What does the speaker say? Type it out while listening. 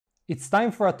It's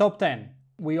time for a top 10.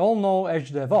 We all know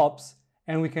Azure DevOps,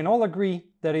 and we can all agree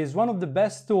that it is one of the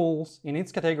best tools in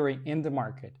its category in the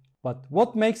market. But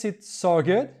what makes it so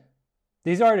good?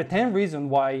 These are the 10 reasons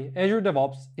why Azure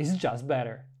DevOps is just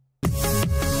better.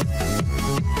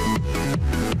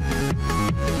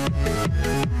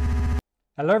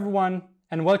 Hello everyone,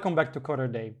 and welcome back to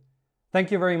CoderDave.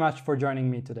 Thank you very much for joining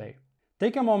me today.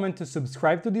 Take a moment to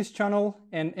subscribe to this channel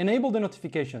and enable the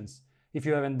notifications if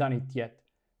you haven't done it yet,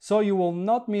 so you will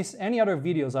not miss any other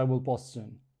videos I will post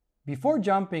soon. Before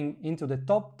jumping into the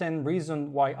top 10 reasons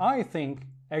why I think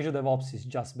Azure DevOps is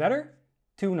just better,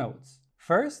 2 notes.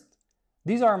 First,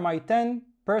 these are my 10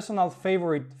 personal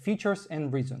favorite features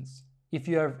and reasons. If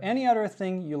you have any other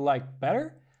thing you like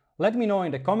better, let me know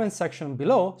in the comment section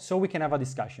below so we can have a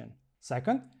discussion.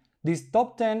 Second, this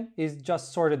top 10 is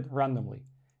just sorted randomly.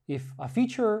 If a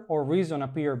feature or reason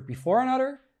appear before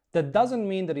another, that doesn't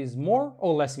mean that it is more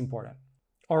or less important.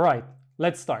 Alright,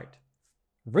 let's start.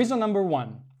 Reason number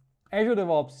 1. Azure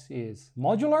DevOps is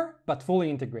modular but fully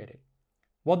integrated.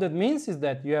 What that means is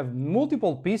that you have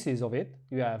multiple pieces of it.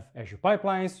 You have Azure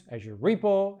Pipelines, Azure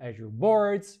Repo, Azure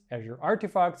Boards, Azure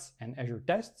Artifacts, and Azure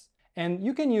Tests. And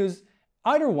you can use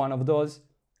either one of those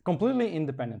completely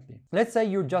independently. Let's say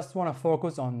you just want to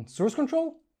focus on source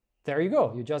control. There you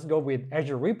go. You just go with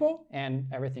Azure Repo and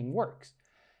everything works.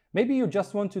 Maybe you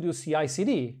just want to do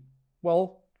CI/CD.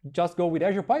 Well, just go with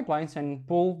Azure Pipelines and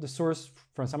pull the source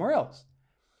from somewhere else.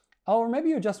 Or maybe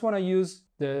you just want to use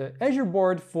the Azure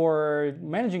board for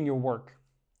managing your work.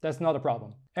 That's not a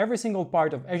problem. Every single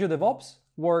part of Azure DevOps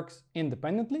works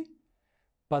independently.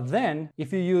 But then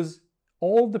if you use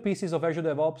all the pieces of Azure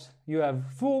DevOps, you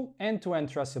have full end-to-end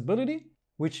traceability,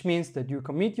 which means that you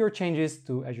commit your changes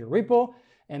to Azure Repo,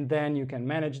 and then you can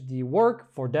manage the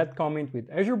work for that commit with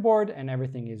Azure board and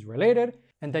everything is related.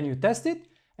 And then you test it,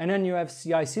 and then you have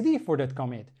CI/CD for that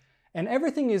commit. And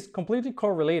everything is completely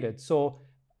correlated. So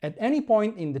at any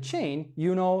point in the chain,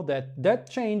 you know that that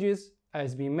changes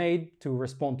has been made to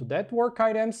respond to that work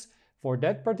items for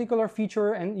that particular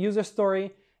feature and user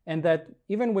story, and that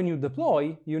even when you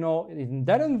deploy, you know in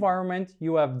that environment,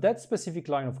 you have that specific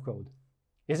line of code.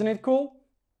 Isn't it cool?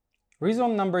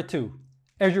 Reason number 2,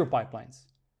 Azure Pipelines.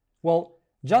 Well,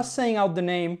 just saying out the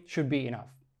name should be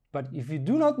enough. But if you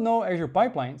do not know Azure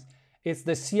Pipelines, it's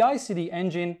the CI/CD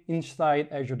engine inside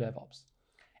Azure DevOps.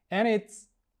 And it's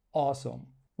awesome.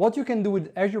 What you can do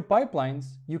with Azure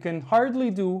Pipelines, you can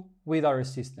hardly do with other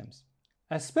systems,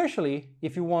 especially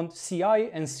if you want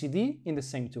CI and CD in the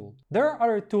same tool. There are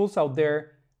other tools out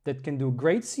there that can do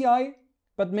great CI,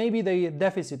 but maybe they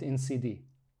deficit in CD.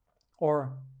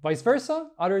 Or vice versa,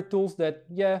 other tools that,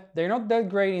 yeah, they're not that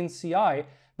great in CI,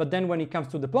 but then when it comes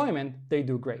to deployment, they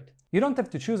do great. You don't have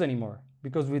to choose anymore,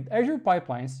 because with Azure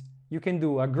Pipelines, you can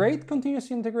do a great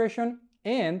continuous integration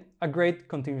and a great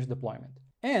continuous deployment.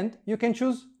 And you can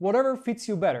choose whatever fits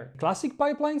you better. Classic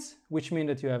pipelines, which mean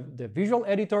that you have the visual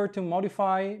editor to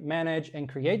modify, manage, and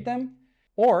create them.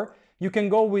 Or you can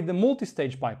go with the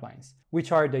multi-stage pipelines,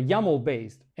 which are the YAML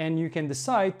based. And you can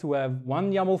decide to have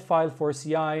one YAML file for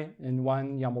CI and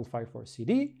one YAML file for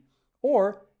CD,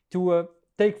 or to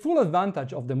take full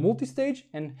advantage of the multi-stage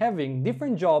and having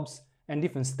different jobs and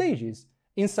different stages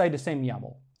inside the same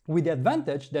YAML, with the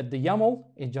advantage that the YAML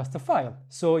is just a file.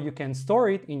 So you can store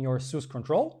it in your source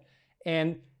control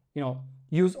and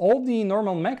use all the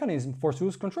normal mechanisms for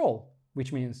source control,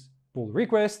 which means pull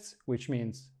requests, which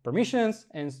means permissions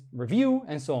and review,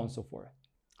 and so on and so forth.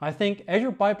 I think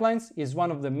Azure Pipelines is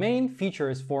one of the main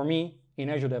features for me in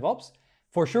Azure DevOps,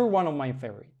 for sure one of my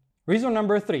favorite. Reason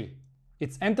number 3,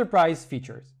 it's enterprise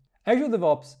features. Azure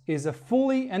DevOps is a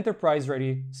fully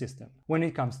enterprise-ready system when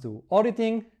it comes to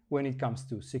auditing, when it comes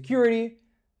to security,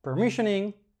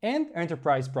 permissioning, and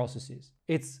enterprise processes.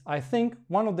 It's, I think,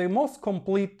 one of the most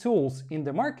complete tools in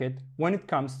the market when it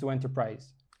comes to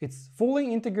enterprise. It's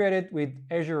fully integrated with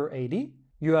Azure AD.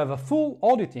 You have a full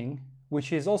auditing,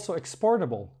 which is also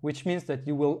exportable, which means that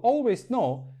you will always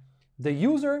know the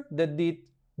user that did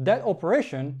that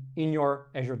operation in your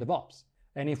Azure DevOps.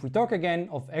 And if we talk again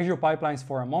of Azure Pipelines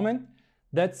for a moment,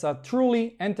 that's a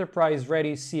truly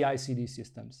enterprise-ready CI/CD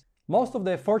systems. Most of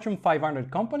the Fortune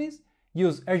 500 companies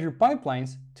use Azure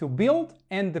Pipelines to build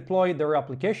and deploy their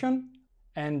application,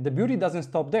 and the beauty doesn't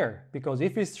stop there, because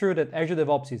if it's true that Azure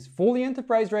DevOps is fully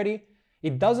enterprise ready,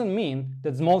 it doesn't mean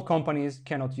that small companies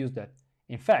cannot use that.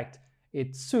 In fact,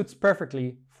 it suits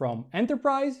perfectly from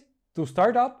enterprise to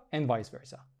startup and vice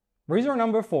versa. Reason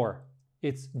number 4,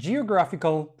 it's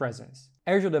geographical presence.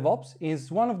 Azure DevOps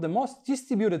is one of the most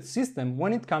distributed systems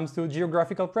when it comes to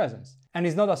geographical presence. And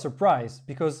it's not a surprise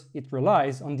because it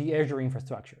relies on the Azure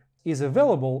infrastructure. is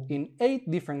available in 8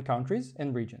 different countries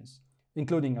and regions,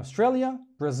 including Australia,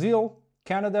 Brazil,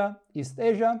 Canada, East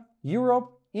Asia,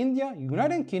 Europe, India,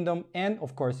 United Kingdom, and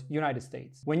of course, United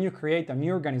States. When you create a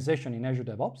new organization in Azure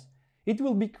DevOps, it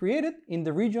will be created in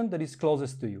the region that is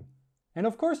closest to you. And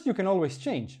of course, you can always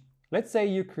change. Let's say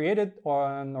you created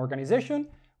an organization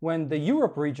when the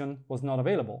Europe region was not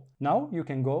available. Now you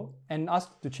can go and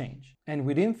ask to change. And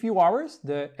within few hours,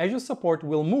 the Azure support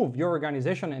will move your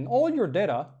organization and all your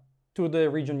data to the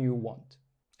region you want.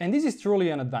 And this is truly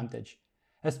an advantage,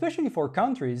 especially for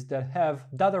countries that have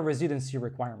data residency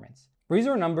requirements.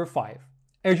 Reason number 5,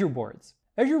 Azure Boards.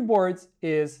 Azure Boards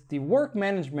is the work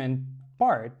management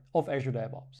part of Azure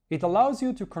DevOps. It allows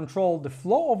you to control the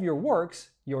flow of your works,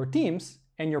 your teams,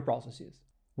 and your processes.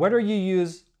 Whether you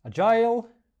use Agile,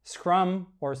 Scrum,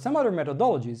 or some other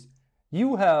methodologies,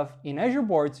 you have in Azure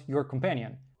Boards your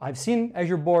companion. I've seen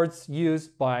Azure Boards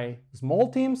used by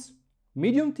small teams,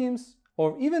 medium teams,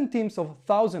 or even teams of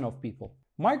thousands of people.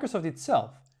 Microsoft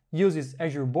itself uses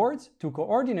Azure Boards to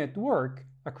coordinate work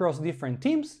across different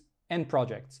teams and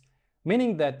projects,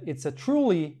 meaning that it's a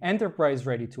truly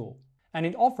enterprise-ready tool. And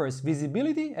it offers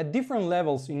visibility at different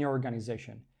levels in your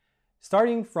organization,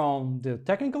 starting from the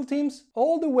technical teams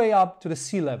all the way up to the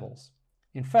C-levels.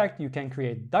 In fact, you can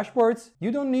create dashboards.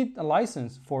 You don't need a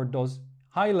license for those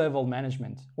high-level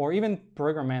management or even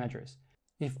program managers.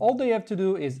 If all they have to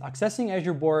do is accessing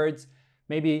Azure Boards,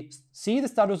 maybe see the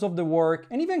status of the work,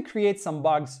 and even create some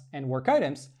bugs and work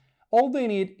items, all they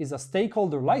need is a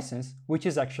stakeholder license, which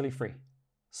is actually free.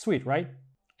 Sweet, right?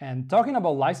 And talking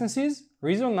about licenses,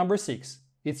 reason number 6,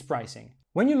 it's pricing.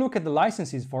 When you look at the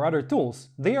licenses for other tools,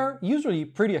 they are usually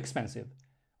pretty expensive.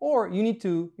 Or you need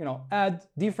to, add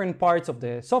different parts of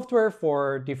the software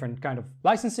for different kind of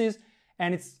licenses,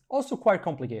 and it's also quite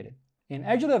complicated. In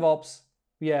Azure DevOps,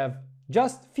 we have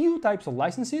just few types of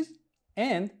licenses,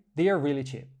 and they are really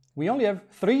cheap. We only have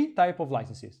 3 types of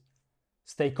licenses: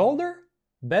 stakeholder,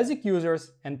 basic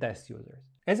users, and test users.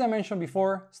 As I mentioned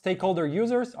before, stakeholder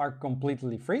users are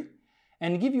completely free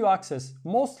and give you access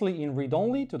mostly in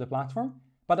read-only to the platform,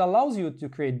 but allows you to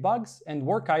create bugs and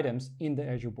work items in the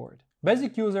Azure board.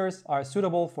 Basic users are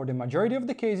suitable for the majority of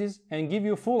the cases and give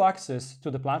you full access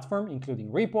to the platform,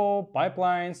 including repo,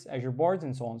 pipelines, Azure boards,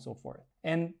 and so on and so forth.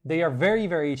 And they are very,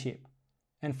 very cheap.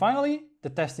 And finally, the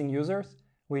testing users,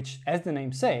 which, as the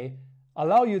name say,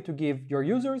 allow you to give your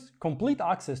users complete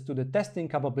access to the testing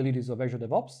capabilities of Azure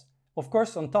DevOps, of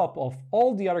course on top of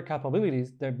all the other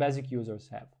capabilities that basic users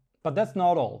have. But that's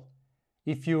not all.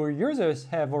 If your users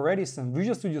have already some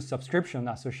Visual Studio subscription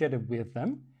associated with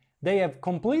them, they have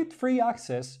complete free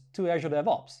access to Azure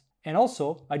DevOps. And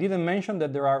also, I didn't mention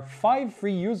that there are 5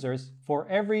 free users for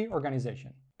every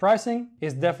organization. Pricing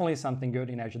is definitely something good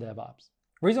in Azure DevOps.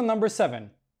 Reason number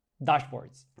 7,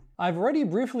 dashboards. I've already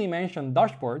briefly mentioned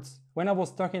dashboards when I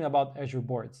was talking about Azure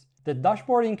boards. The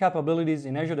dashboarding capabilities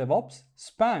in Azure DevOps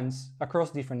spans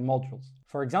across different modules.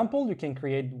 For example, you can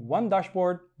create one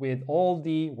dashboard with all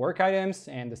the work items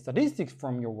and the statistics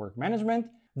from your work management.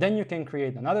 Then you can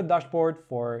create another dashboard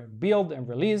for build and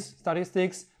release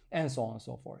statistics, and so on and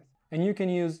so forth. And you can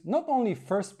use not only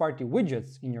first-party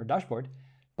widgets in your dashboard,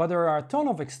 but there are a ton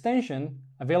of extensions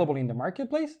available in the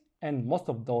marketplace, and most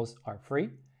of those are free,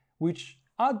 which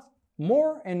add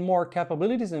more and more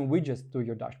capabilities and widgets to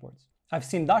your dashboards. I've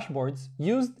seen dashboards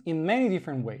used in many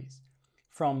different ways,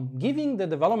 from giving the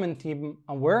development team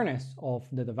awareness of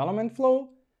the development flow,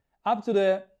 up to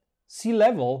the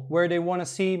C-level where they want to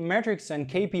see metrics and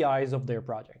KPIs of their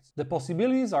projects. The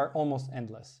possibilities are almost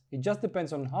endless. It just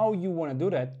depends on how you want to do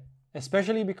that,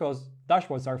 especially because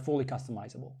dashboards are fully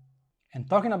customizable. And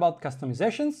talking about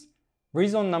customizations,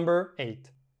 reason number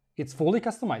 8. It's fully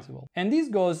customizable. And this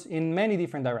goes in many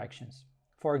different directions.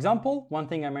 For example, one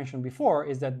thing I mentioned before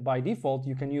is that by default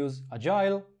you can use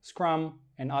Agile, Scrum,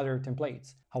 and other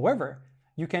templates. However,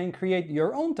 you can create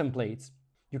your own templates.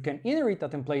 You can inherit a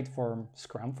template from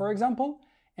Scrum, for example,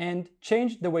 and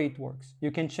change the way it works.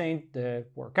 You can change the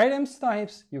work items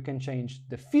types, you can change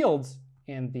the fields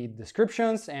in the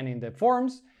descriptions and in the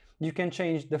forms, you can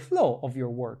change the flow of your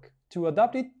work to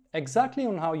adapt it exactly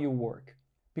on how you work.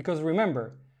 Because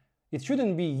remember, it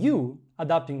shouldn't be you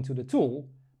adapting to the tool,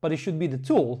 but it should be the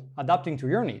tool adapting to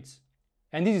your needs.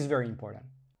 And this is very important.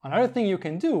 Another thing you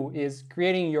can do is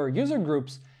creating your user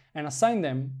groups and assign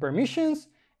them permissions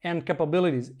and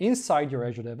capabilities inside your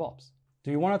Azure DevOps.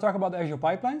 Do you want to talk about Azure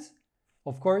Pipelines?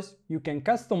 Of course, you can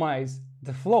customize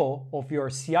the flow of your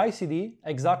CI/CD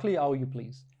exactly how you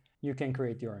please. You can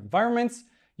create your environments,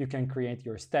 you can create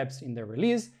your steps in the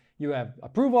release, you have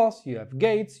approvals, you have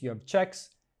gates, you have checks.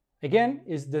 Again,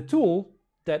 it's the tool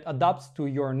that adapts to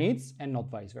your needs and not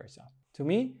vice versa. To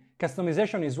me,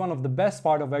 Customization is one of the best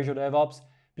parts of Azure DevOps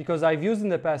because I've used in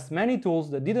the past many tools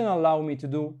that didn't allow me to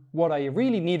do what I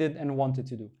really needed and wanted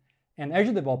to do. And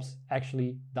Azure DevOps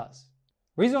actually does.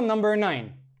 Reason number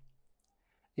 9.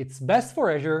 It's best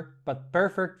for Azure, but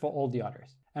perfect for all the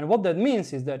others. And what that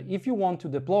means is that if you want to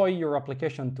deploy your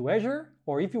application to Azure,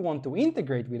 or if you want to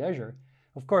integrate with Azure,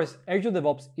 of course, Azure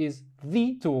DevOps is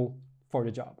the tool for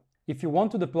the job. If you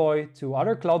want to deploy to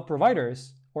other cloud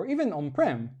providers, or even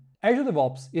on-prem, Azure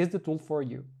DevOps is the tool for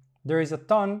you. There is a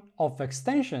ton of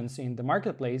extensions in the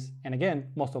marketplace, and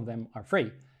again, most of them are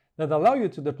free, that allow you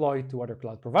to deploy to other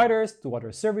cloud providers, to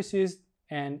other services,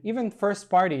 and even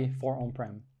first-party for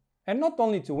on-prem. And not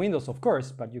only to Windows, of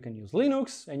course, but you can use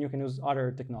Linux and you can use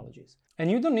other technologies.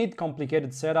 And you don't need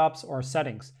complicated setups or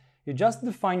settings. You just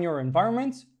define your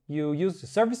environment, you use the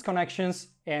service connections,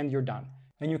 and you're done.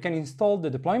 And you can install the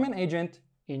deployment agent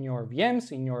in your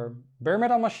VMs, in your bare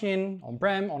metal machine,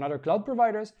 on-prem, on other cloud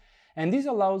providers, and this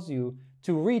allows you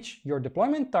to reach your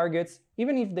deployment targets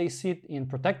even if they sit in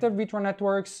protected vTran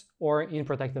networks or in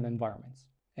protected environments.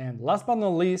 And last but not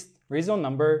least, reason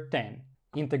number 10.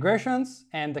 Integrations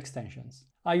and extensions.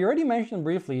 I already mentioned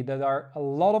briefly that there are a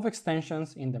lot of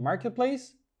extensions in the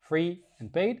marketplace, free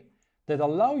and paid, that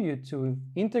allow you to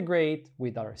integrate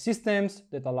with other systems,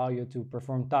 that allow you to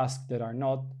perform tasks that are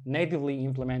not natively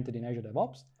implemented in Azure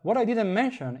DevOps. What I didn't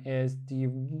mention is the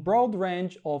broad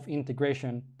range of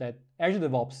integration that Azure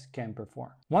DevOps can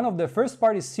perform. One of the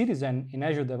first-party citizens in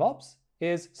Azure DevOps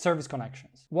is service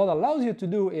connections. What allows you to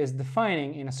do is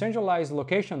defining in a centralized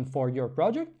location for your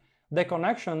project the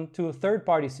connection to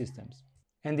third-party systems.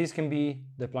 And this can be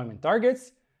deployment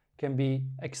targets, can be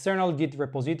external Git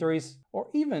repositories, or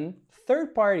even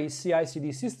third-party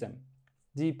CI/CD system.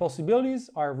 The possibilities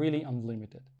are really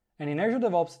unlimited. And in Azure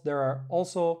DevOps, there are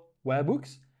also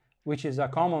webhooks, which is a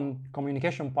common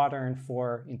communication pattern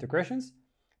for integrations,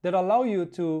 that allow you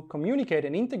to communicate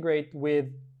and integrate with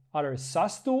other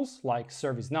SaaS tools like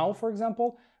ServiceNow, for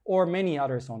example, or many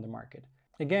others on the market.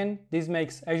 Again, this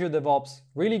makes Azure DevOps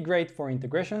really great for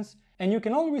integrations, and you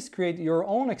can always create your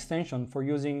own extension for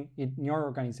using it in your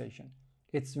organization.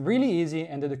 It's really easy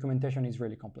and the documentation is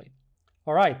really complete.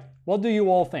 All right, what do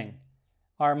you all think?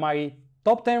 Are my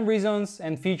top 10 reasons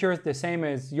and features the same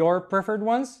as your preferred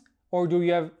ones, or do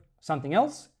you have something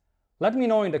else? Let me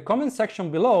know in the comment section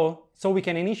below so we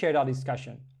can initiate our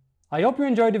discussion. I hope you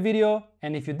enjoyed the video,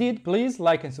 and if you did, please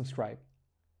like and subscribe.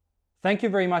 Thank you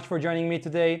very much for joining me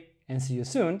today, and see you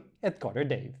soon at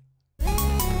CoderDave.